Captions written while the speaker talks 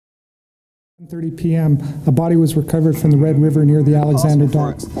1:30 p.m., a body was recovered from the Red River near the Alexander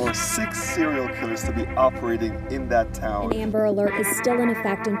Docks. For 6 serial killers to be operating in that town. An Amber Alert is still in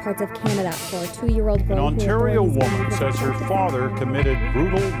effect in parts of Canada for a 2-year-old girl. An Ontario woman says her father committed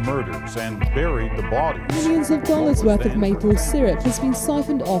brutal murders and buried the bodies. Millions of dollars worth of maple syrup has been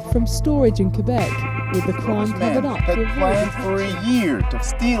siphoned off from storage in Quebec, with the crime covered up. Had planned for a year to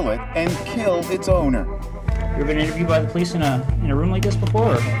steal it and kill its owner. You ever been interviewed by the police in a room like this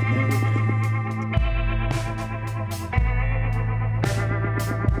before?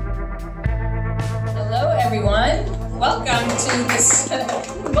 Hello, everyone. Welcome to this.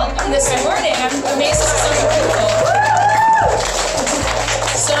 Welcome this morning. I'm amazed to see so many people.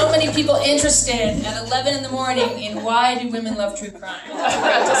 So many people interested at 11 in the morning in why do women love true crime. That's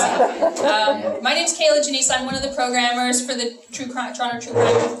great to see. My name's Keila Woodward. I'm one of the programmers for the Toronto True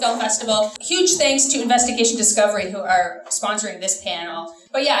Crime Film Festival. Huge thanks to Investigation Discovery who are sponsoring this panel.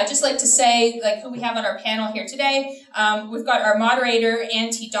 But yeah, I'd just like to say who we have on our panel here today. We've got our moderator,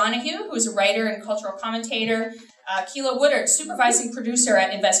 Donahue, who is a writer and cultural commentator. Keila Woodward, supervising producer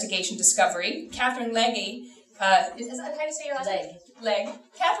at Investigation Discovery. Catherine Legge, is that how you say your last name? Legge.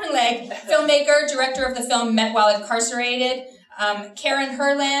 Catherine Legge, filmmaker, director of the film Met While Incarcerated. Karen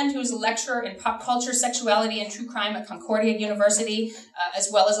Herland, who's a lecturer in pop culture, sexuality, and true crime at Concordia University, as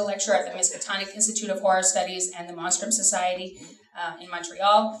well as a lecturer at the Miskatonic Institute of Horror Studies and the Monstrum Society in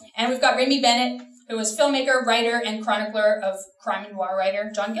Montreal. And we've got Remy Bennet, who is filmmaker, writer, and chronicler of crime and noir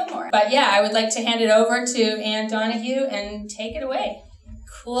writer John Gilmore. But yeah, I would like to hand it over to Donahue and take it away.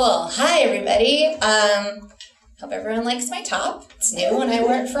 Cool. Hi, everybody. Hope everyone likes my top. It's new and I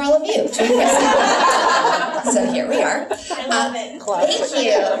wore it for all of you. So here we are. I love it. Thank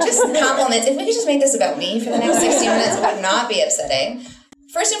you. Just compliments. If we could just make this about me for the next 60 minutes, it would not be upsetting.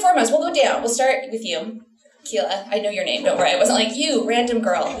 First and foremost, we'll go down. We'll start with you, Keila. I know your name, don't worry. I wasn't like you, random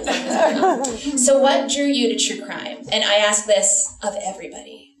girl. So what drew you to true crime? And I ask this of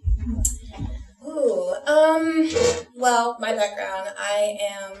everybody. Well, my background, I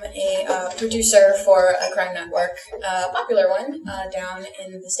am a producer for a crime network, a popular one, down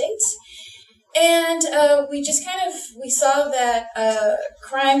in the States. And we saw that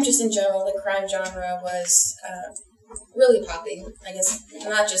crime, just in general, the crime genre was really popping, I guess,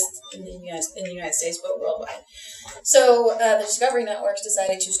 not just in the United States, but worldwide. So the Discovery Networks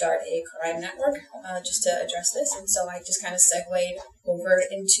decided to start a crime network just to address this, and so I just kind of segued over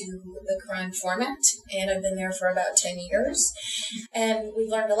into the crime format, and I've been there for about 10 years, and we've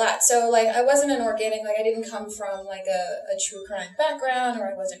learned a lot. So, I wasn't an organic, I didn't come from, a true crime background, or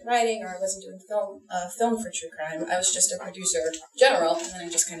I wasn't writing, or I wasn't doing film for true crime. I was just a producer in general, and then I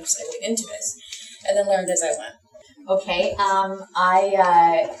just kind of segued into this, and then learned as I went. Okay,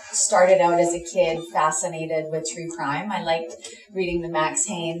 I started out as a kid fascinated with true crime. I liked reading the Max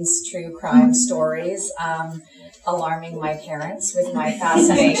Haynes true crime stories, alarming my parents with my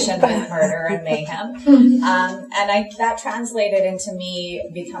fascination with murder and mayhem. And that translated into me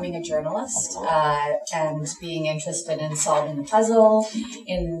becoming a journalist and being interested in solving the puzzle,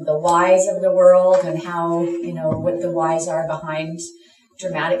 in the whys of the world and how, what the whys are behind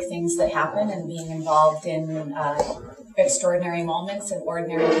dramatic things that happen and being involved in extraordinary moments in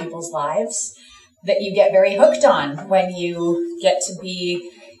ordinary people's lives that you get very hooked on when you get to be,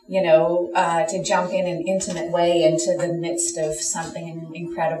 to jump in an intimate way into the midst of something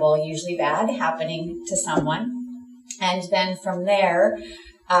incredible, usually bad, happening to someone. And then from there,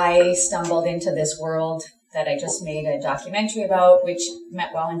 I stumbled into this world that I just made a documentary about, which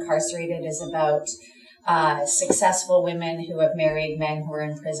Met While Incarcerated is about successful women who have married men who are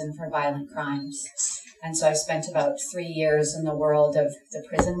in prison for violent crimes. And so I've spent about 3 years in the world of the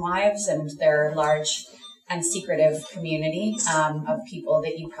prison wives and their large and secretive community of people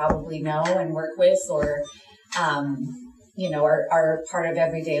that you probably know and work with or, are part of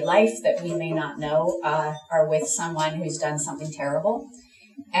everyday life that we may not know are with someone who's done something terrible.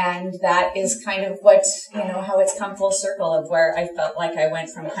 And that is kind of what, how it's come full circle of where I felt like I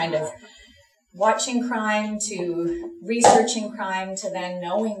went from kind of watching crime to researching crime to then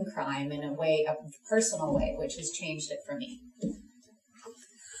knowing crime in a personal way, which has changed it for me.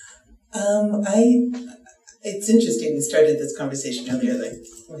 It's interesting. We started this conversation earlier,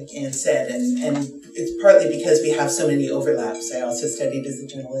 like Anne said, and it's partly because we have so many overlaps. I also studied as a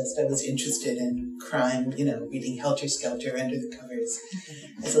journalist. I was interested in crime, reading Helter Skelter, Under the Covers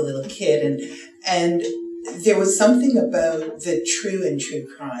as a little kid, and there was something about the true and true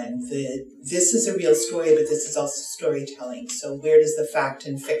crime. This is a real story, but this is also storytelling. So where does the fact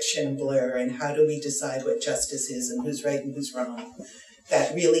and fiction blur, and how do we decide what justice is and who's right and who's wrong?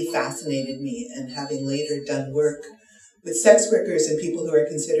 That really fascinated me. And having later done work with sex workers and people who are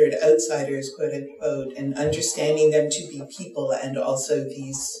considered outsiders, quote unquote, and understanding them to be people and also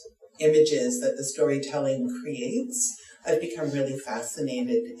these images that the storytelling creates, I've become really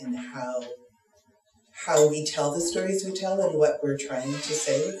fascinated in how we tell the stories we tell and what we're trying to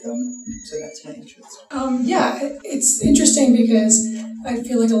say with them. So that's my interest. It's interesting because I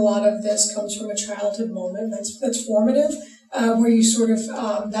feel like a lot of this comes from a childhood moment that's formative, where you sort of,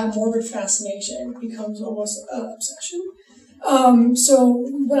 that morbid fascination becomes almost an obsession. So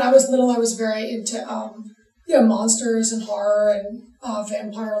when I was little, I was very into, monsters and horror and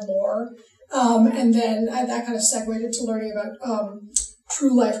vampire lore. And then that kind of segued into learning about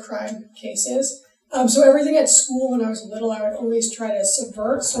true life crime cases. So everything at school when I was little, I would always try to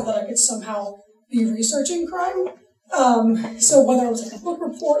subvert so that I could somehow be researching crime. So whether it was like a book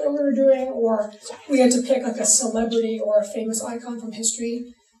report that we were doing, or we had to pick like a celebrity or a famous icon from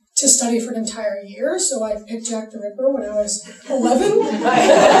history to study for an entire year. So I picked Jack the Ripper when I was 11.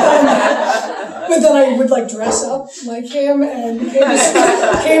 But then I would like dress up like him and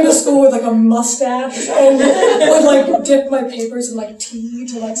came to school with like a mustache and would like dip my papers in like tea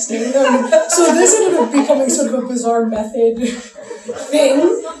to like stain them. So this ended up becoming sort of a bizarre method thing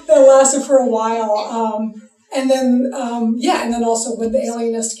that lasted for a while. And then also when The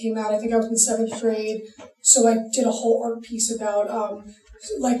Alienist came out, I think I was in 7th grade, so I did a whole art piece about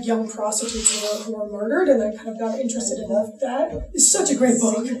like young prostitutes who were murdered, and I kind of got interested in that. It's such a great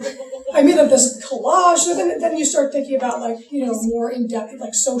book. I made up this collage, and then you start thinking about like, more in-depth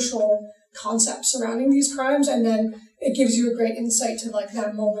like social concepts surrounding these crimes, and then it gives you a great insight to like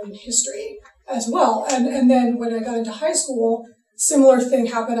that moment in history as well. And then when I got into high school, similar thing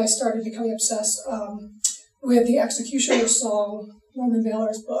happened. I started becoming obsessed with the Executioner's Song, Norman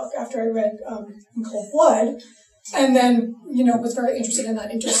Mailer's book, after I read In Cold Blood. And then, was very interested in that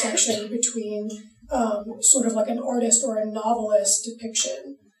intersection between sort of like an artist or a novelist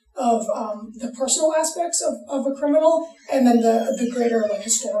depiction of the personal aspects of a criminal, and then the greater like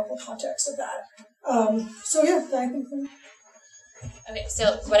historical context of that. I think. Okay,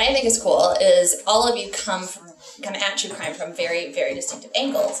 so what I think is cool is all of you come at true crime from very, very distinctive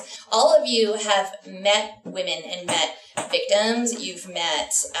angles. All of you have met women and met victims. You've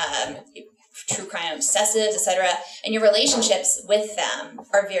met true crime obsessives, etc., and your relationships with them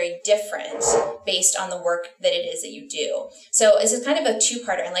are very different based on the work that it is that you do. So this is kind of a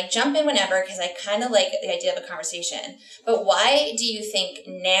two-parter, and like jump in whenever, because I kind of like the idea of a conversation. But why do you think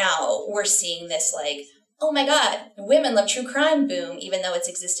now we're seeing this like, oh my God, women love true crime boom, even though it's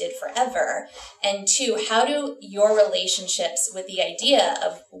existed forever? And two, how do your relationships with the idea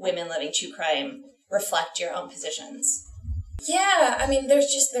of women loving true crime reflect your own positions? Yeah, I mean,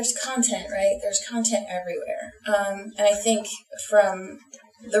 there's content, right? There's content everywhere. And I think from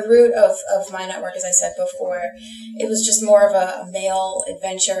the root of my network, as I said before, it was just more of a male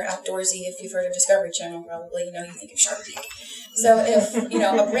adventure, outdoorsy. If you've heard of Discovery Channel, probably, you think of Shark Tank. So if,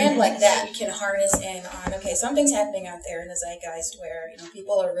 a brand like that can harness in on, okay, something's happening out there in the zeitgeist where,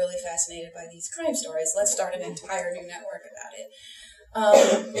 people are really fascinated by these crime stories. Let's start an entire new network about it.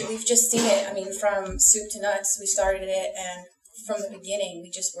 We've just seen it. I mean, from soup to nuts, we started it, and from the beginning, we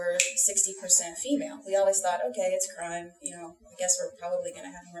just were 60% female. We always thought, okay, it's crime. I guess we're probably going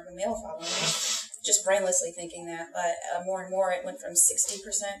to have more of a male following. Just brainlessly thinking that, but more and more, it went from 60%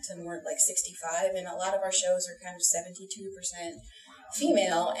 to more like 65%, and a lot of our shows are kind of 72%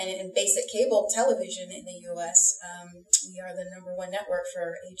 female. And in basic cable television in the U.S., we are the #1 network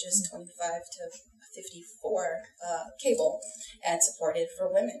for ages 25 to 54 cable, ad supported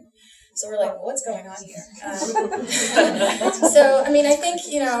for women. So we're like, well, what's going on here? So, I mean, I think,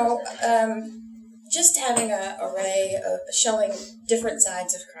 just having an array of showing different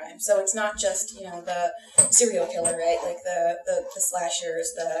sides of crime. So it's not just, the serial killer, right? Like the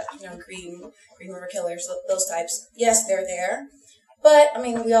slashers, the, Green River Killers, those types. Yes, they're there. But, I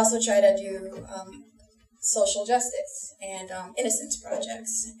mean, we also try to do social justice and innocence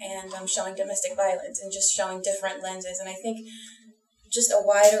projects and showing domestic violence and just showing different lenses. And I think just a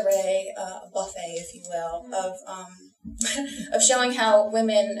wide array, a buffet, if you will, of showing how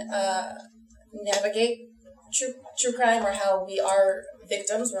women navigate true crime, or how we are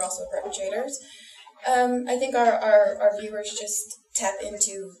victims. We're also perpetrators. I think our viewers just tap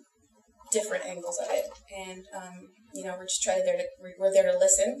into different angles of it, and we're just we're there to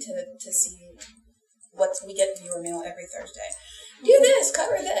listen to see what we get viewer mail every Thursday. Do this,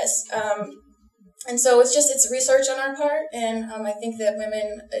 cover this. And so it's research on our part, and I think that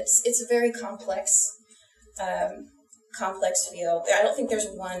women, it's a very complex complex field. I don't think there's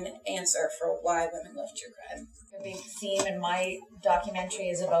one answer for why women love true crime. A big theme in my documentary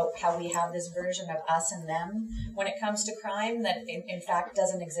is about how we have this version of us and them when it comes to crime that in fact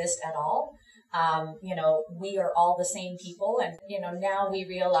doesn't exist at all. We are all the same people, and now we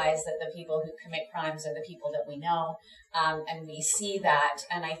realize that the people who commit crimes are the people that we know, and we see that,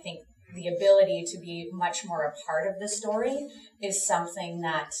 and I think the ability to be much more a part of the story is something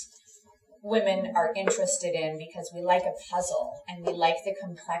that women are interested in, because we like a puzzle and we like the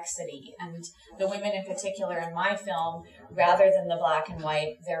complexity. And the women in particular in my film, rather than the black and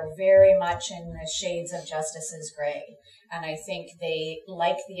white, they're very much in the shades of Justice's gray. And I think they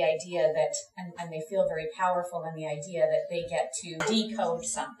like the idea that, and they feel very powerful in the idea that they get to decode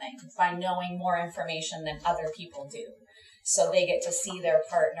something by knowing more information than other people do. So they get to see their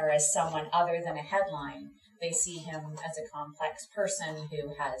partner as someone other than a headline. They see him as a complex person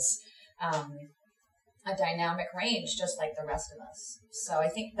who has a dynamic range, just like the rest of us. So I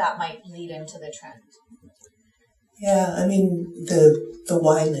think that might lead into the trend. Yeah, I mean, the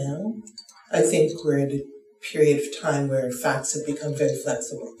why now? I think we're at a period of time where facts have become very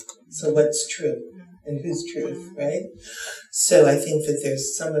flexible. So what's true and whose truth, right? So I think that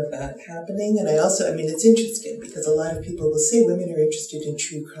there's some of that happening. And it's interesting because a lot of people will say women are interested in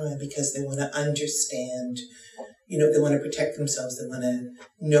true crime because they want to understand, they want to protect themselves, they want to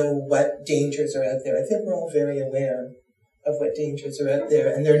know what dangers are out there. I think we're all very aware of what dangers are out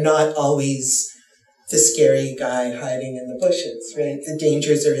there, and they're not always the scary guy hiding in the bushes, right? The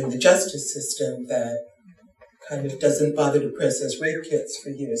dangers are in the justice system that kind of doesn't bother to process rape kits for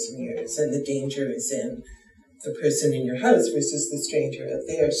years and years, and the danger is in the person in your house versus the stranger out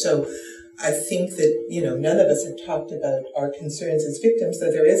there. So I think that, none of us have talked about our concerns as victims,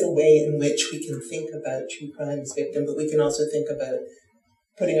 though there is a way in which we can think about true crime as victim, but we can also think about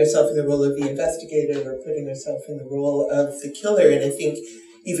putting ourselves in the role of the investigator or putting ourselves in the role of the killer. And I think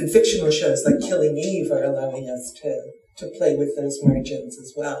even fictional shows like Killing Eve are allowing us to play with those margins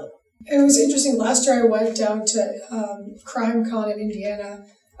as well. It was interesting. Last year I went down to CrimeCon in Indiana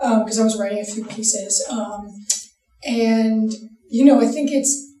because I was writing a few pieces. I think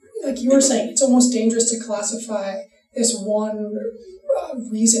it's, like you were saying, it's almost dangerous to classify this one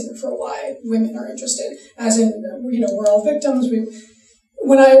reason for why women are interested. As in, we're all victims.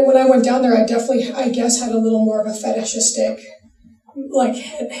 When I went down there, I definitely, I guess, had a little more of a fetishistic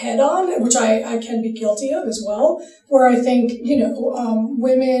head on, which I can be guilty of as well, where I think,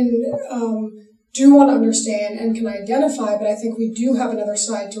 women do want to understand and can identify, but I think we do have another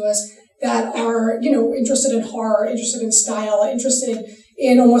side to us that are, interested in horror, interested in style, interested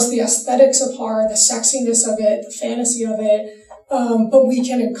in almost the aesthetics of horror, the sexiness of it, the fantasy of it. But we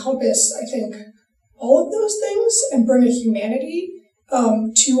can encompass, I think, all of those things and bring a humanity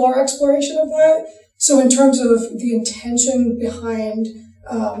to our exploration of that. So in terms of the intention behind,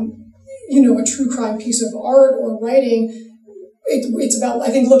 a true crime piece of art or writing, it's about, I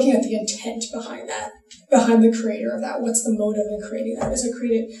think, looking at the intent behind that, behind the creator of that. What's the motive in creating that? Is it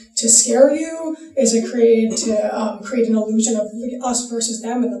created to scare you? Is it created to create an illusion of us versus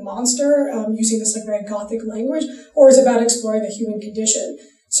them and the monster, using this very gothic language? Or is it about exploring the human condition?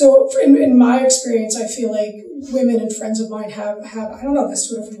 So in my experience, I feel like women and friends of mine have this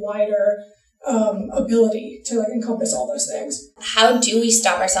sort of wider ability to encompass all those things. How do we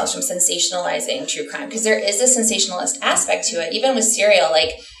stop ourselves from sensationalizing true crime? Because there is a sensationalist aspect to it. Even with Serial,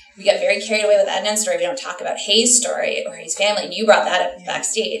 we get very carried away with Adnan's story. We don't talk about Hayes' story or Hayes' family, and you brought that up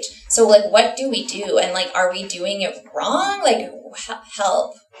backstage. So what do we do? And are we doing it wrong?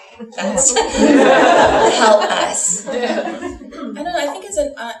 Help. That's help us. I don't know. I think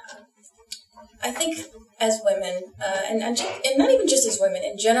I think as women, and not even just as women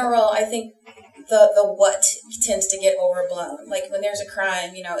in general, I think the what tends to get overblown. When there's a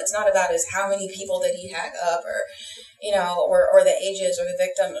crime, it's not about how many people did he hack up or the ages or the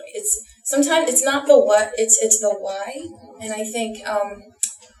victim. Sometimes it's not the what, it's the why. And I think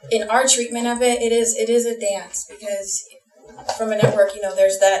in our treatment of it, it is a dance, because from a network,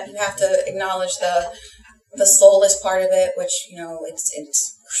 there's that, you have to acknowledge the soulless part of it, which,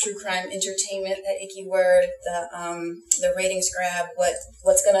 it's true crime entertainment, that icky word, the ratings grab,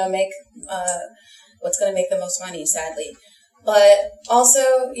 what's gonna make the most money, sadly. But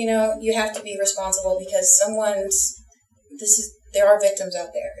also, you have to be responsible, because there are victims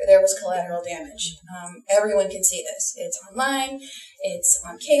out there. There was collateral damage. Everyone can see this. It's online, it's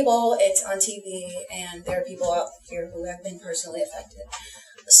on cable, it's on TV, and there are people out here who have been personally affected.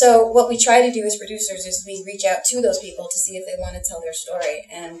 So what we try to do as producers is we reach out to those people to see if they want to tell their story.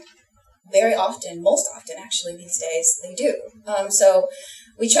 And very often, most often actually these days, they do. So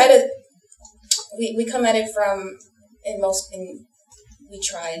we try to, we come at it from we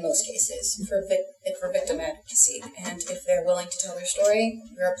try in most cases for victim advocacy, and if they're willing to tell their story,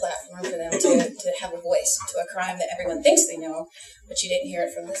 we're a platform for them to have a voice to a crime that everyone thinks they know, but you didn't hear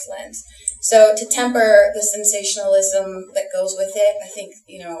it from this lens. So to temper the sensationalism that goes with it, I think,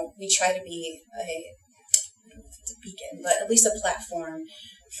 we try to be a beacon, but at least a platform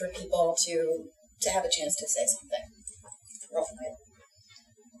for people to have a chance to say something.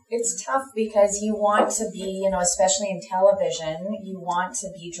 It's tough because you want to be, especially in television, you want to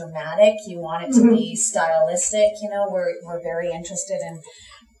be dramatic, you want it to be stylistic, we're very interested in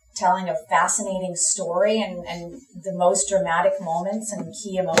telling a fascinating story, and the most dramatic moments and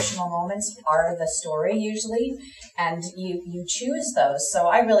key emotional moments are the story usually, and you choose those. So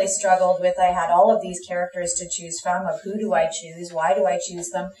I really struggled with, I had all of these characters to choose from, of who do I choose, why do I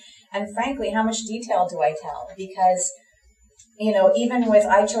choose them, and frankly, how much detail do I tell? Because even with,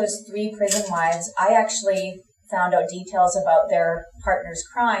 I chose 3 prison wives, I actually found out details about their partner's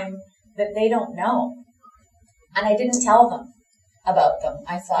crime that they don't know. And I didn't tell them about them.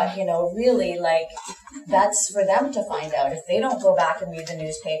 I thought, really, that's for them to find out. If they don't go back and read the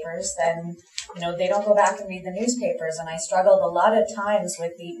newspapers, then, they don't go back and read the newspapers. And I struggled a lot of times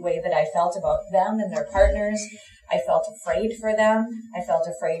with the way that I felt about them and their partners. I felt afraid for them. I felt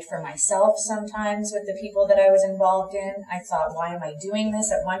afraid for myself sometimes with the people that I was involved in. I thought, why am I doing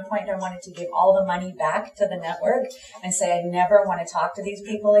this? At one point, I wanted to give all the money back to the network and say, I never want to talk to these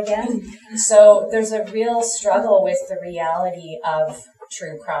people again. So there's a real struggle with the reality of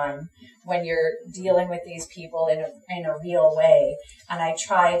true crime when you're dealing with these people in a real way. And I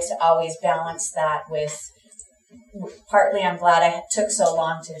try to always balance that with, partly I'm glad I took so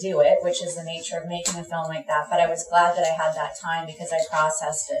long to do it, which is the nature of making a film like that, but I was glad that I had that time because I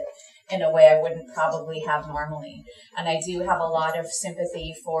processed it in a way I wouldn't probably have normally. And I do have a lot of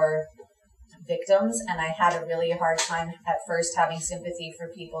sympathy for victims, and I had a really hard time at first having sympathy for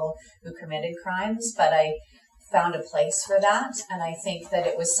people who committed crimes, but I found a place for that, and I think that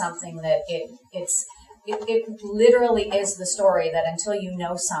it was something that it literally is the story that until you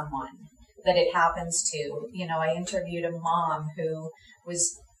know someone that it happens to. I interviewed a mom who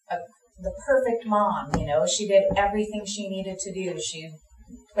was the perfect mom. She did everything she needed to do. She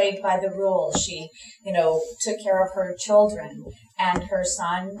played by the rules. She, took care of her children. And her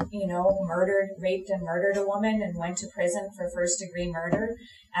son, raped and murdered a woman and went to prison for first-degree murder.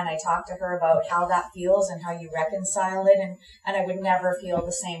 And I talked to her about how that feels and how you reconcile it. And I would never feel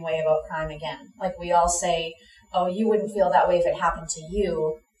the same way about crime again. Like we all say, oh, you wouldn't feel that way if it happened to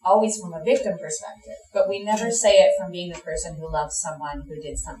you. Always from a victim perspective, but we never say it from being the person who loves someone who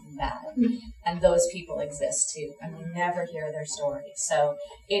did something bad. And those people exist too, and we never hear their story. So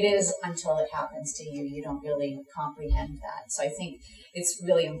it is until it happens to you, you don't really comprehend that. So I think it's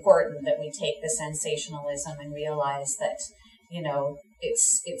really important that we take the sensationalism and realize that,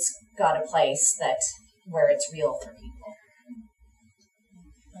 it's got a place where it's real for people.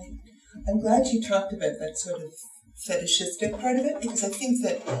 I'm glad you talked about that sort of fetishistic part of it, because I think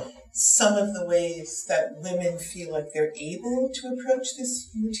that some of the ways that women feel like they're able to approach this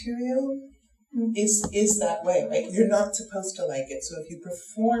material is that way, right? You're not supposed to like it. So if you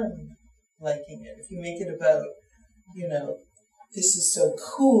perform liking it, if you make it about, this is so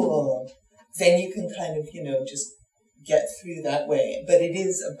cool, then you can kind of, just get through that way. But it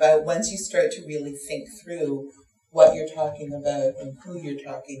is about, once you start to really think through what you're talking about and who you're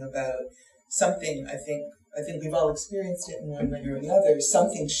talking about, something, I think we've all experienced it in one way or another.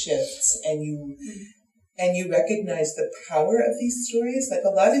 Something shifts, and you recognize the power of these stories. Like a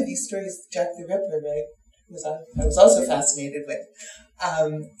lot of these stories, Jack the Ripper, right? I was also fascinated with,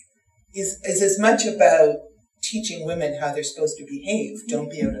 is as much about teaching women how they're supposed to behave.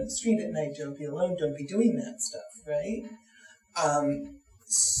 Don't be out on the street at night. Don't be alone. Don't be doing that stuff, right?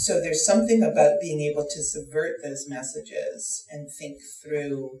 So there's something about being able to subvert those messages and think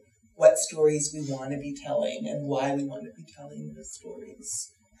through what stories we want to be telling and why we want to be telling those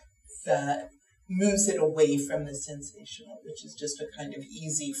stories that moves it away from the sensational, which is just a kind of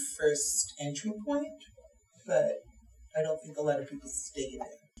easy first entry point, but I don't think a lot of people stay there.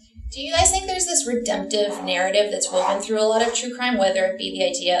 Do you guys think there's this redemptive narrative that's woven through a lot of true crime, whether it be the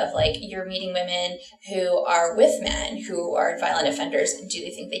idea of you're meeting women who are with men who are violent offenders, and do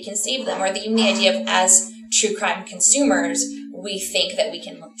they think they can save them? Or even the idea of, as true crime consumers, we think that we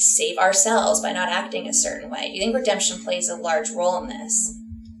can save ourselves by not acting a certain way. Do you think redemption plays a large role in this?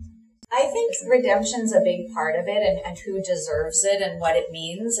 I think redemption's a big part of it, and who deserves it and what it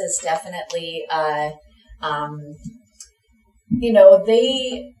means is definitely,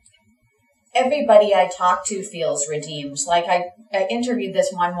 everybody I talk to feels redeemed. Like I interviewed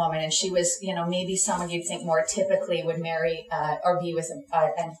this one woman, and she was, maybe someone you'd think more typically would marry or be with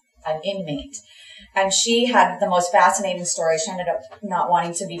an inmate. And she had the most fascinating story. She ended up not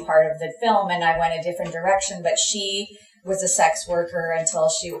wanting to be part of the film, and I went a different direction. But she was a sex worker until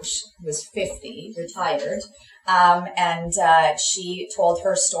she was 50, retired. And she told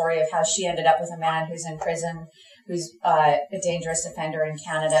her story of how she ended up with a man who's in prison, who's a dangerous offender in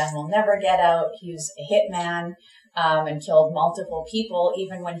Canada and will never get out. He was a hitman and killed multiple people.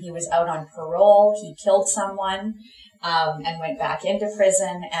 Even when he was out on parole, he killed someone and went back into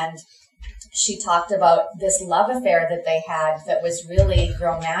prison. And she talked about this love affair that they had that was really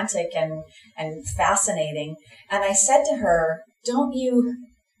romantic and fascinating. And I said to her, how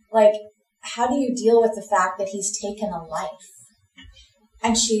do you deal with the fact that he's taken a life?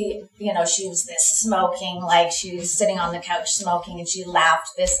 And she, she was this smoking, she was sitting on the couch smoking, and she laughed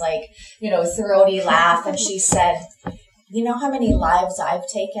this throaty laugh. And she said, you know how many lives I've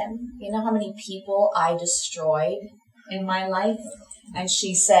taken? You know how many people I destroyed in my life? And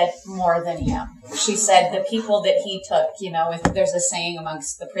she said, more than him. She said the people that he took, there's a saying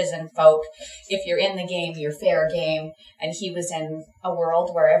amongst the prison folk, if you're in the game, you're fair game. And he was in a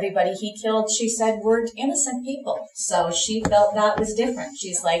world where everybody he killed, she said, were innocent people. So she felt that was different.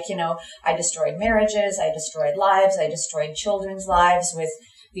 She's like, I destroyed marriages, I destroyed lives, I destroyed children's lives with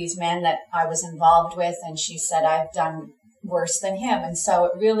these men that I was involved with. And she said, I've done worse than him. And so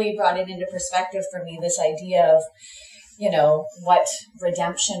it really brought it into perspective for me, this idea of, what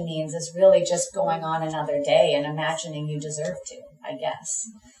redemption means is really just going on another day and imagining you deserve to, I guess.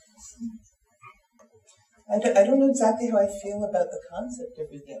 I don't know exactly how I feel about the concept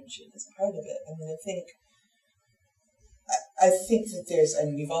of redemption as part of it. I mean, I think that there's,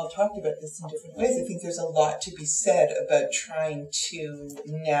 and we've all talked about this in different ways, I think there's a lot to be said about trying to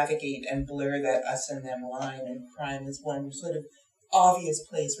navigate and blur that us and them line, and crime is one sort of obvious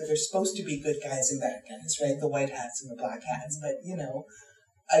place where there's supposed to be good guys and bad guys, right? The white hats and the black hats. But,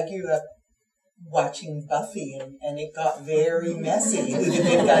 I grew up watching Buffy, and it got very messy who the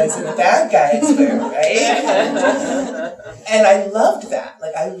good guys and the bad guys were, right? And I loved that.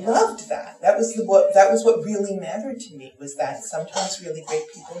 I loved that. That was what really mattered to me, was that sometimes really great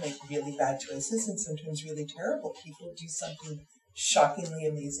people make really bad choices, and sometimes really terrible people do something shockingly,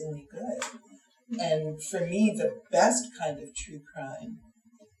 amazingly good. And for me, the best kind of true crime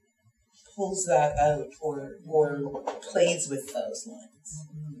pulls that out or plays with those lines.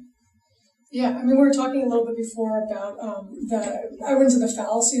 Yeah, I mean, we were talking a little bit before about I wouldn't say the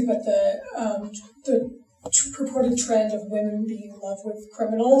fallacy, but the purported trend of women being in love with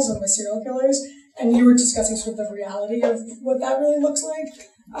criminals and with serial killers, and you were discussing sort of the reality of what that really looks like.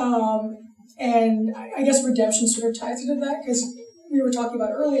 And I guess redemption sort of ties into that, because we were talking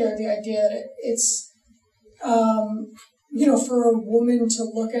about earlier the idea that it's, for a woman to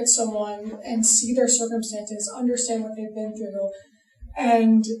look at someone and see their circumstances, understand what they've been through,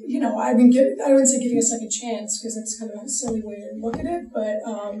 and, I wouldn't say giving a second chance, because it's kind of a silly way to look at it, but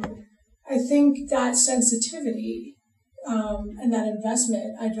I think that sensitivity and that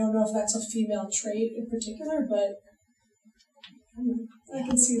investment, I don't know if that's a female trait in particular, but I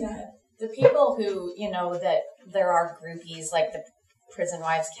can see that. The people who, that there are groupies, like the prison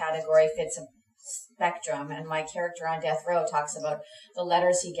wives category fits a spectrum, and my character on death row talks about the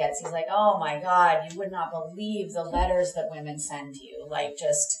letters he gets. He's like, oh my God, you would not believe the letters that women send you,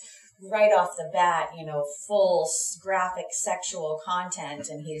 just right off the bat, full graphic sexual content.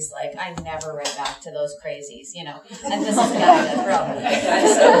 And he's like, I never read back to those crazies, and this is the guy on death row. And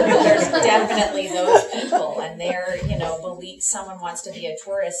so there's definitely those people, and they're, believe someone wants to be a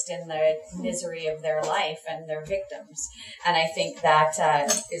tourist in the misery of their life, and they're victims. And I think that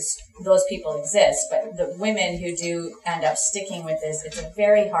those people exist, but the women who do end up sticking with this, it's a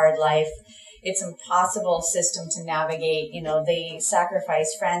very hard life. It's an impossible system to navigate. They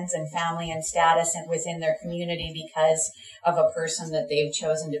sacrifice friends and family and status within their community because of a person that they've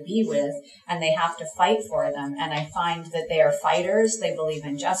chosen to be with, and they have to fight for them. And I find that they are fighters. They believe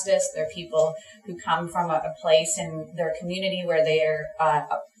in justice. They're people who come from a place in their community where they are,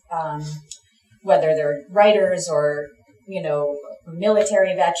 whether they're writers or,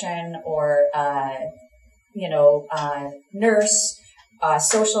 military veteran or, nurse,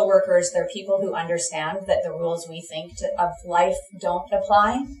 social workers. They're people who understand that the rules we think of life don't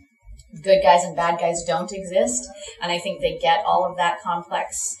apply. Good guys and bad guys don't exist. And I think they get all of that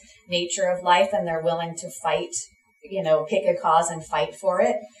complex nature of life, and they're willing to fight, pick a cause and fight for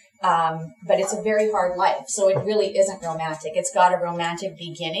it. But it's a very hard life. So it really isn't romantic. It's got a romantic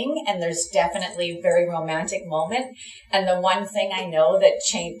beginning, and there's definitely a very romantic moment. And the one thing I know that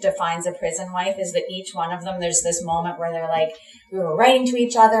defines a prison wife is that each one of them, there's this moment where they're like, we were writing to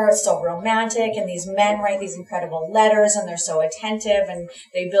each other, it's so romantic, and these men write these incredible letters, and they're so attentive, and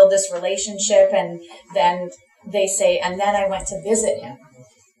they build this relationship, and then they say, and then I went to visit him.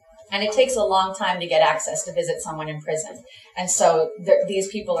 And it takes a long time to get access to visit someone in prison. And so these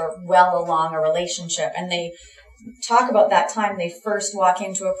people are well along a relationship, and they talk about that time they first walk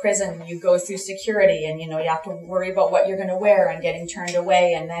into a prison. You go through security, and, you have to worry about what you're going to wear and getting turned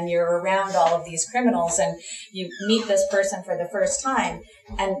away. And then you're around all of these criminals, and you meet this person for the first time.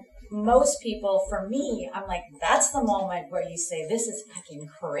 And most people, for me, I'm like, that's the moment where you say, this is fucking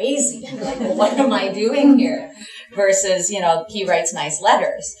crazy. Like, what am I doing here? Versus, he writes nice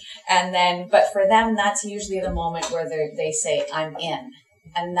letters. And then, but for them, that's usually the moment where they say, I'm in.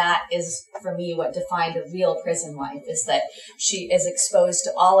 And that is, for me, what defined a real prison wife, is that she is exposed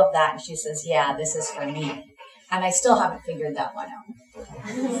to all of that, and she says, yeah, this is for me. And I still haven't figured that one out.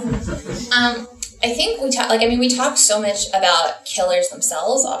 I think we talk so much about killers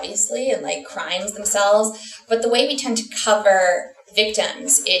themselves, obviously, and like crimes themselves, but the way we tend to cover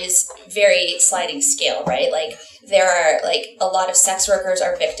victims is very sliding scale, right? Like, there are a lot of sex workers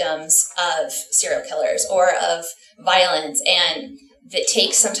are victims of serial killers or of violence, and it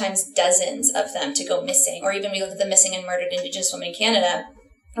takes sometimes dozens of them to go missing. Or even we look at the missing and murdered Indigenous women in Canada,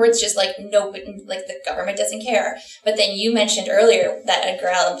 where it's just the government doesn't care. But then you mentioned earlier that Edgar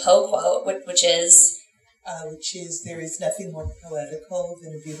Allan Poe quote, which is, there is nothing more poetical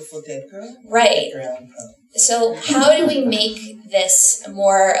than a beautiful dead girl. Right. Edgar Allan Poe. So how do we make this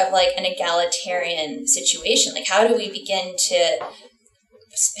more of an egalitarian situation? Like, how do we begin to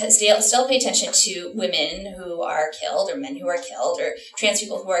still pay attention to women who are killed, or men who are killed, or trans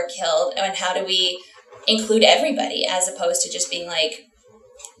people who are killed, and how do we include everybody, as opposed to just being like,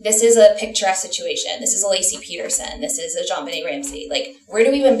 this is a picturesque situation, this is a Lacey Peterson, this is a JonBenet Ramsey. Like, where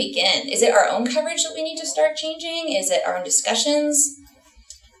do we even begin? Is it our own coverage that we need to start changing? Is it our own discussions?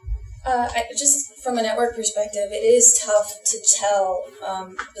 Just from a network perspective, it is tough to tell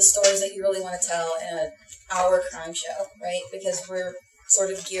the stories that you really want to tell in an hour crime show, right? Because we're sort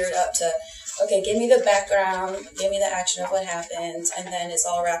of geared up to, okay, give me the background, give me the action of what happened, and then it's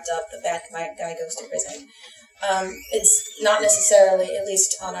all wrapped up, the bad guy goes to prison. It's not necessarily, at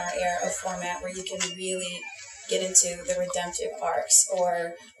least on our air, a format where you can really get into the redemptive arcs,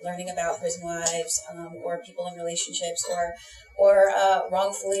 or learning about prison wives, or people in relationships, or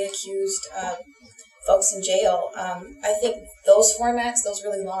wrongfully accused folks in jail. I think those formats, those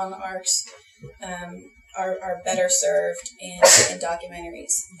really long arcs, are better served in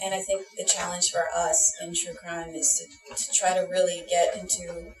documentaries. And I think the challenge for us in true crime is to try to really get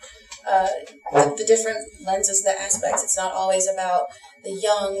into the different lenses, the aspects. It's not always about the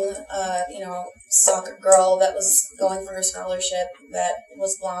young, soccer girl that was going for her scholarship that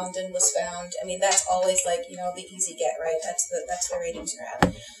was blonde and was found. I mean, that's always the easy get, right? That's the ratings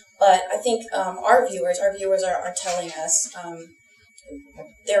grab. But I think our viewers are telling us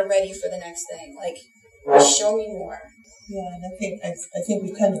they're ready for the next thing. Like, show me more. Yeah, and I think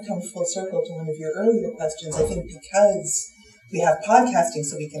we've kind of come full circle to one of your earlier questions. I think because we have podcasting,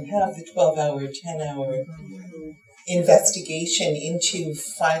 so we can have the 12-hour, 10-hour investigation into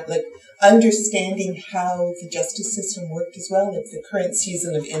understanding how the justice system worked as well. Like the current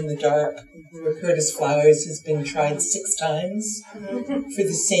season of In the Dark, where Curtis Flowers has been tried 6 times for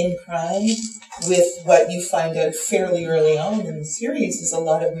the same crime, with what you find out fairly early on in the series is a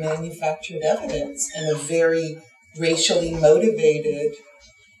lot of manufactured evidence and a very racially motivated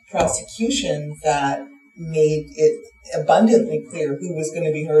prosecution that made it abundantly clear who was going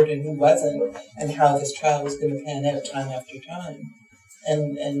to be heard and who wasn't, and how this trial was going to pan out time after time.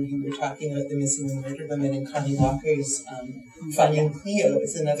 And you were talking about the missing and murdered women, and Connie Walker's Finding Cleo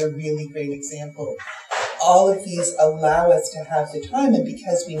is another really great example. All of these allow us to have the time, and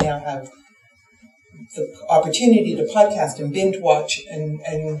because we now have the opportunity to podcast and binge watch and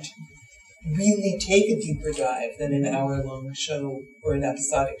really take a deeper dive than an hour-long show or an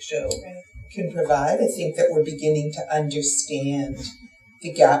episodic show can provide, I think that we're beginning to understand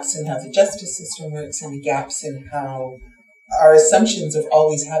the gaps in how the justice system works, and the gaps in how our assumptions of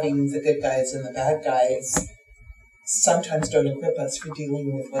always having the good guys and the bad guys sometimes don't equip us for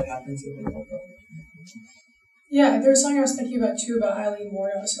dealing with what happens in the real world. Yeah, there was something I was thinking about too, about Eileen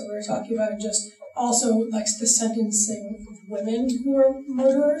Morno, so we were talking about just also the sentencing of women who are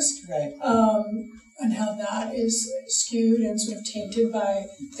murderers, right? And how that is skewed and sort of tainted by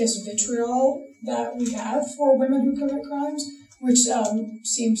this vitriol that we have for women who commit crimes. which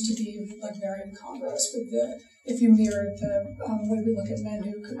seems to be like very incongruous with if you mirrored the way we look at men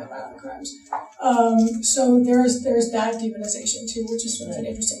who commit violent crimes. So there's that demonization too, which is sort of an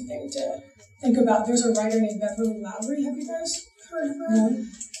interesting thing to think about. There's a writer named Beverly Lowry. Have you guys heard of her? Mm-hmm.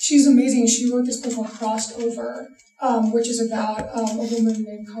 She's amazing. She wrote this book called Crossed Over, which is about a woman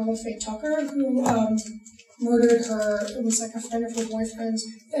named Carla Faye Tucker who murdered her. It was like a friend of her boyfriend's.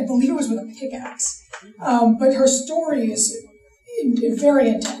 I believe it was with a pickaxe. But her story is very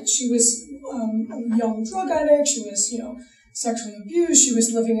intense. She was a young drug addict. She was, sexually abused. She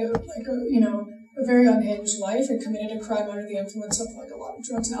was living a very unhinged life and committed a crime under the influence of like a lot of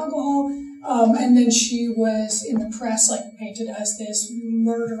drugs and alcohol. And then she was in the press like painted as this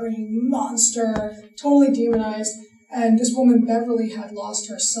murdering monster, totally demonized. And this woman, Beverly, had lost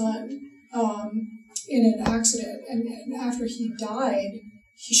her son in an accident. And after he died,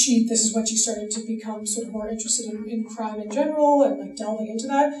 this is when she started to become sort of more interested in crime in general and like delving into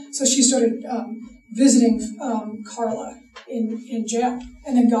that. So she started visiting Carla in jail,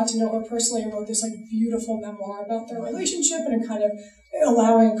 and then got to know her personally and wrote this like beautiful memoir about their relationship and kind of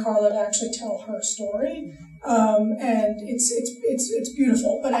allowing Carla to actually tell her story. And it's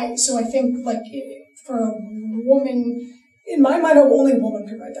beautiful. But I think like for a woman, in my mind, only a woman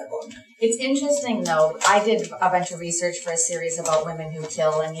could write that book. It's interesting, though. I did a bunch of research for a series about women who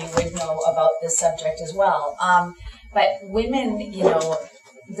kill, and you would know about this subject as well. But women,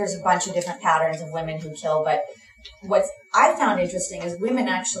 there's a bunch of different patterns of women who kill, but what I found interesting is women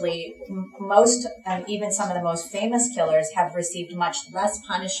actually, most, and even some of the most famous killers have received much less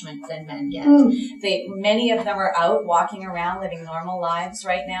punishment than men get. Many of them are out walking around living normal lives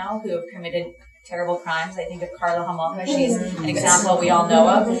right now who have committed terrible crimes. I think of Karla Homolka. She's an example we all know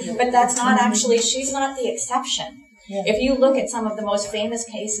of. But that's not actually, she's not the exception. Yeah. If you look at some of the most famous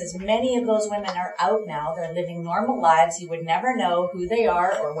cases, many of those women are out now. They're living normal lives. You would never know who they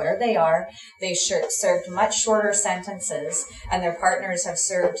are or where they are. They served much shorter sentences, and their partners have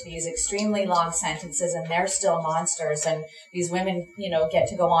served these extremely long sentences, and they're still monsters. And these women, get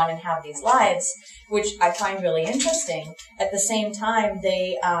to go on and have these lives, which I find really interesting. At the same time,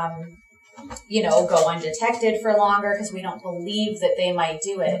 they go undetected for longer because we don't believe that they might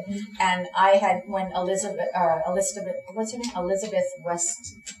do it. Mm-hmm. And I had, when Elizabeth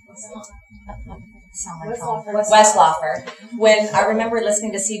Westlaufer, when I remember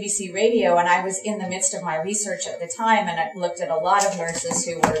listening to CBC radio, and I was in the midst of my research at the time, and I looked at a lot of nurses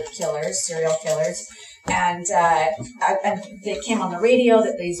who were killers, serial killers, and they came on the radio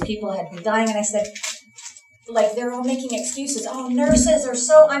that these people had been dying, and I said, they're all making excuses. Oh, nurses are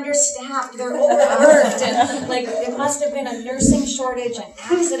so understaffed. They're overworked. And, it must have been a nursing shortage and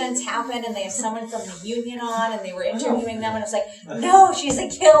accidents happen and they have someone from the union on and they were interviewing them. And it's like, no, she's a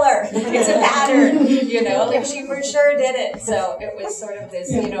killer. It's a pattern. She for sure did it. So it was sort of this,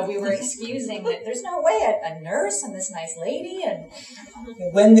 we were excusing that there's no way a nurse and this nice lady. And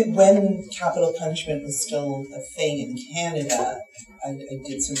when capital punishment was still a thing in Canada, I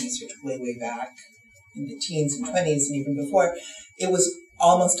did some research way back in the teens and 20s and even before, it was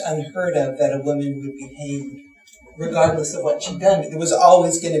almost unheard of that a woman would be hanged regardless of what she'd done. There was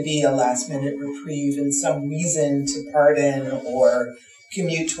always going to be a last-minute reprieve and some reason to pardon or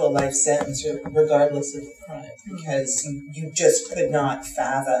commute to a life sentence regardless of the crime, because you just could not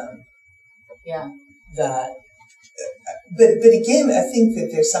fathom that. But again, I think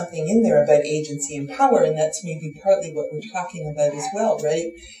that there's something in there about agency and power, and that's maybe partly what we're talking about as well,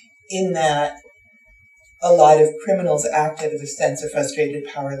 right? In that a lot of criminals act out of a sense of frustrated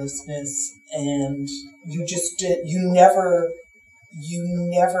powerlessness, and you never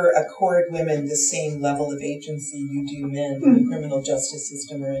accord women the same level of agency you do men in the criminal justice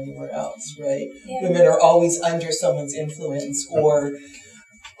system or anywhere else, right? Yeah. Women are always under someone's influence or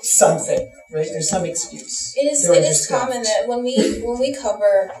something, right? There's some excuse. It is common that when we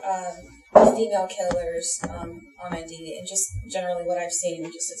cover female killers on ND, and just generally what I've seen,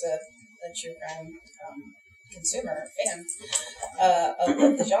 just as a true crime consumer fan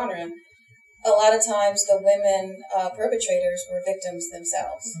of the genre, a lot of times the women perpetrators were victims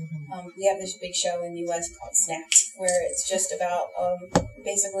themselves. Mm-hmm. We have this big show in the U.S. called Snapped, where it's just about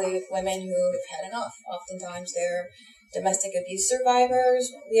basically women who have had enough. Oftentimes they're domestic abuse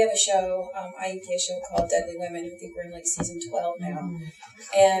survivors. We have a show, IUK show called Deadly Women. I think we're in season 12 now. Mm-hmm.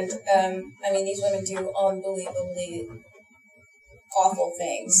 And these women do unbelievably awful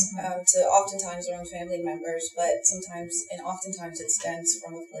things to oftentimes their own family members, but oftentimes it stems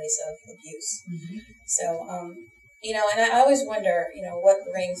from a place of abuse. Mm-hmm. So, and I always wonder, what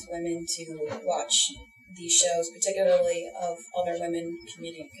brings women to watch these shows, particularly of other women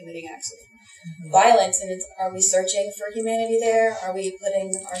committing acts of violence, and are we searching for humanity there? Are we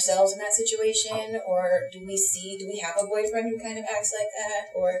putting ourselves in that situation, or do we have a boyfriend who kind of acts like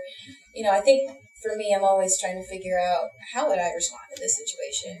that? Or, I think for me, I'm always trying to figure out how would I respond to this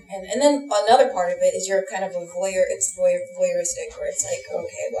situation, and then another part of it is you're kind of a voyeur. It's voyeuristic, where it's like,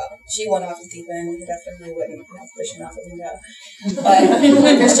 okay, well, she went off the deep end, definitely wouldn't pushing off the window,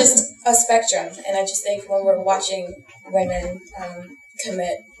 but there's just a spectrum, and I just think when we're watching women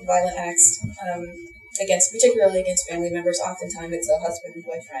commit violent acts particularly against family members, oftentimes it's a husband and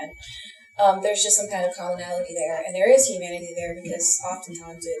boyfriend. There's just some kind of commonality there, and there is humanity there because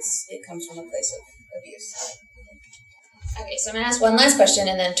oftentimes it comes from a place of abuse. Okay, so I'm going to ask one last question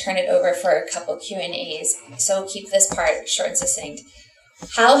and then turn it over for a couple Q&As. So keep this part short and succinct.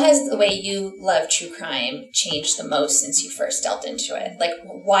 How has the way you love true crime changed the most since you first delved into it? Like,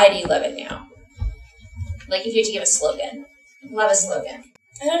 why do you love it now? Like, if you had to give a slogan. Love a slogan.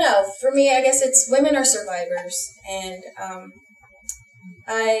 I don't know. For me, I guess it's women are survivors, and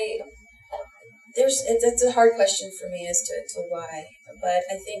it's a hard question for me as to why, but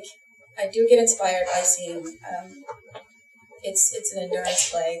I think I do get inspired by seeing it's an endurance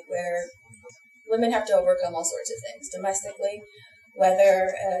play where women have to overcome all sorts of things domestically,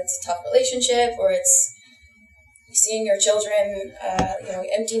 whether it's a tough relationship or it's seeing your children,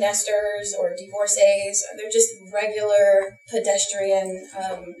 empty nesters or divorcees. They're just regular pedestrian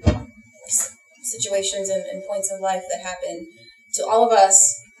situations and points of life that happen to all of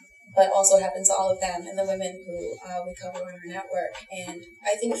us, but also happen to all of them and the women who we cover on our network. And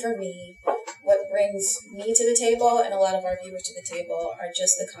I think for me, what brings me to the table and a lot of our viewers to the table are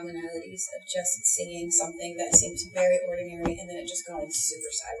just the commonalities of just seeing something that seems very ordinary and then it just going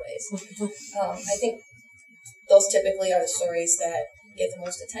super sideways. I think those typically are the stories that get the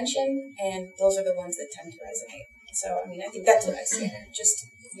most attention, and those are the ones that tend to resonate. So, I think that's what I see in it, just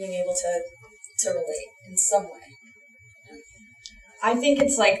being able to relate in some way. I think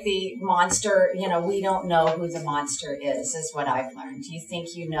it's like the monster, we don't know who the monster is what I've learned. You think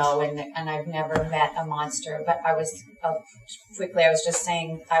you know, and I've never met a monster, but I was just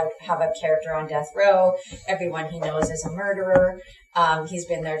saying, I have a character on death row. Everyone he knows is a murderer. He's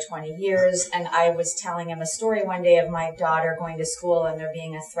been there 20 years, and I was telling him a story one day of my daughter going to school and there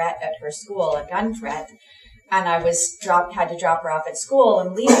being a threat at her school, a gun threat. And I had to drop her off at school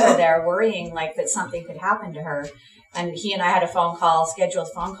and leave her there worrying like that something could happen to her. And he and I had a scheduled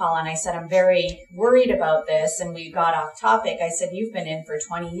phone call, and I said, I'm very worried about this. And we got off topic. I said, you've been in for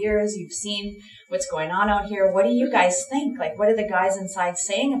 20 years. You've seen what's going on out here. What do you guys think? Like, what are the guys inside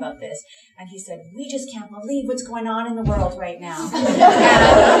saying about this? And he said, we just can't believe what's going on in the world right now.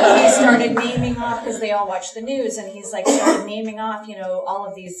 And he started naming off, because they all watch the news, and he's like, started naming off, all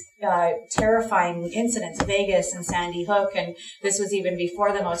of these terrifying incidents, Vegas and Sandy Hook. And this was even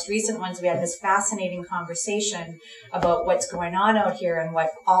before the most recent ones. We had this fascinating conversation about what's going on out here and what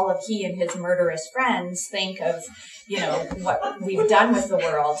all of he and his murderous friends think of, what we've done with the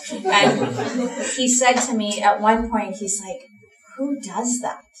world. And he said to me at one point, he's like, who does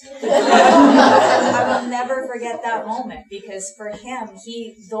that? I will never forget that moment, because for him,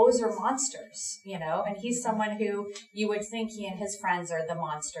 those are monsters, and he's someone who you would think he and his friends are the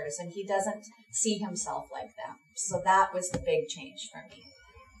monsters, and he doesn't see himself like them. So that was the big change for me.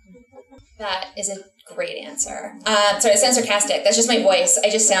 That is a great answer. Sorry, it sounds sarcastic. That's just my voice. I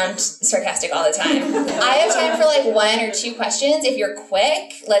just sound sarcastic all the time. I have time for like one or two questions. If you're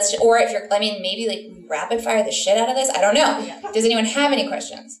quick, maybe like rapid fire the shit out of this. I don't know. Yeah. Does anyone have any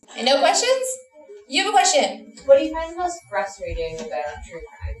questions? And no questions? You have a question. What do you find most frustrating about true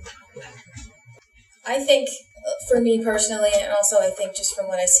crime? I think, for me personally, and also I think just from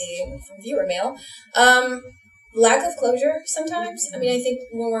what I see from viewer mail, lack of closure sometimes. I think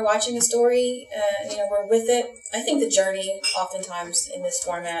when we're watching a story, we're with it. I think the journey oftentimes in this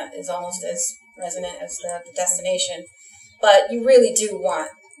format is almost as resonant as the destination. But you really do want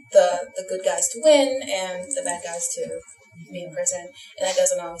the good guys to win and the bad guys to be in prison. And that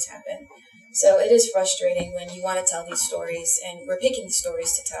doesn't always happen. So it is frustrating when you want to tell these stories and we're picking the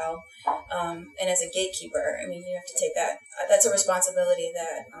stories to tell. And as a gatekeeper, you have to take that. That's a responsibility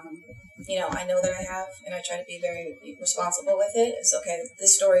that, I know that I have, and I try to be very responsible with it. It's okay,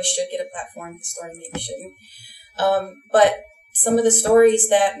 this story should get a platform, this story maybe shouldn't. But some of the stories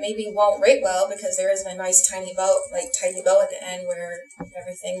that maybe won't rate well because there isn't a nice tidy bow at the end where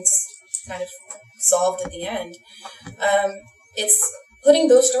everything's kind of solved at the end. It's putting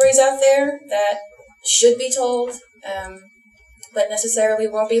those stories out there that should be told, but necessarily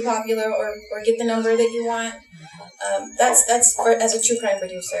won't be popular or get the number that you want. That's for, as a true crime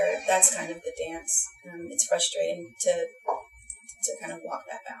producer, that's kind of the dance. It's frustrating to kind of walk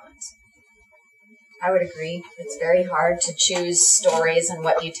that balance. I would agree. It's very hard to choose stories and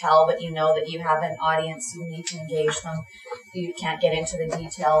what you tell, but you know that you have an audience, you need to engage them. You can't get into the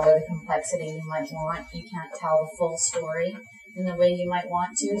detail or the complexity you might want. You can't tell the full story in the way you might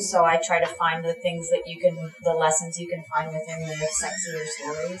want to. So I try to find the things that the lessons you can find within the sexier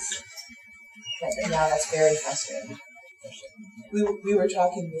stories. But yeah, that's very frustrating. We were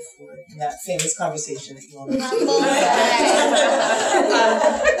talking before in that famous conversation that you all mentioned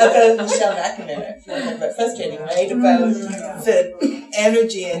about Michelle McNamara, about frustrating, right? About the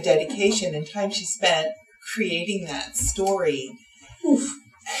energy and dedication and time she spent creating that story,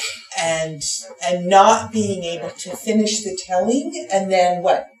 and not being able to finish the telling, and then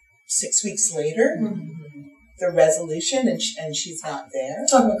 6 weeks later, the resolution, and she's not there.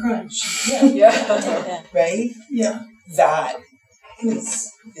 Talk about crime. Yeah. Right? Yeah. That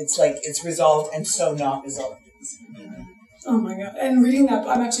is, it's like it's resolved and so not resolved. Oh my God. And reading that,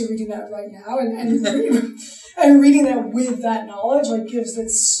 I'm actually reading that right now, and reading that with that knowledge, gives it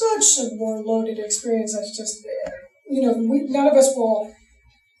such a more loaded experience. That's just, none of us will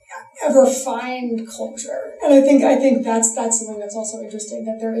ever find closure. And I think that's something that's also interesting,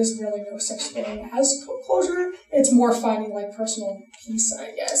 that there is really no such thing as closure. It's more finding personal peace,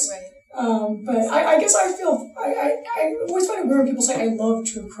 I guess. Right. But I guess I feel, I always find it weird when people say I love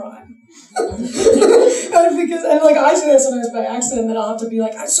true crime. Because I say that sometimes by accident, that I'll have to be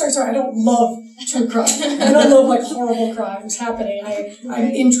like, sorry, I don't love true crime. I don't love horrible crimes happening.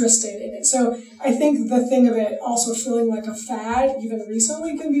 I'm interested in it. So I think the thing of it also feeling like a fad, even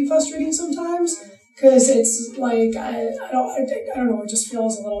recently, can be frustrating sometimes, because it's I don't know, it just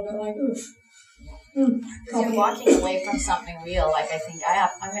feels a little bit oof. Because you're walking away from something real. I think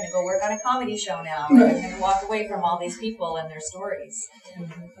I'm going to go work on a comedy show now. Right. I'm going to walk away from all these people and their stories.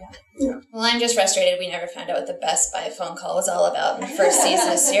 Yeah. Well, I'm just frustrated we never found out what the Best Buy phone call was all about in the first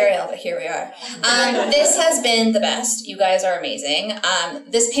season of Serial, but here we are. This has been the best. You guys are amazing.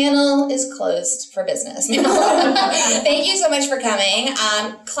 This panel is closed for business now. Thank you so much for coming.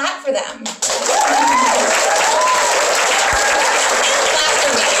 Clap for them.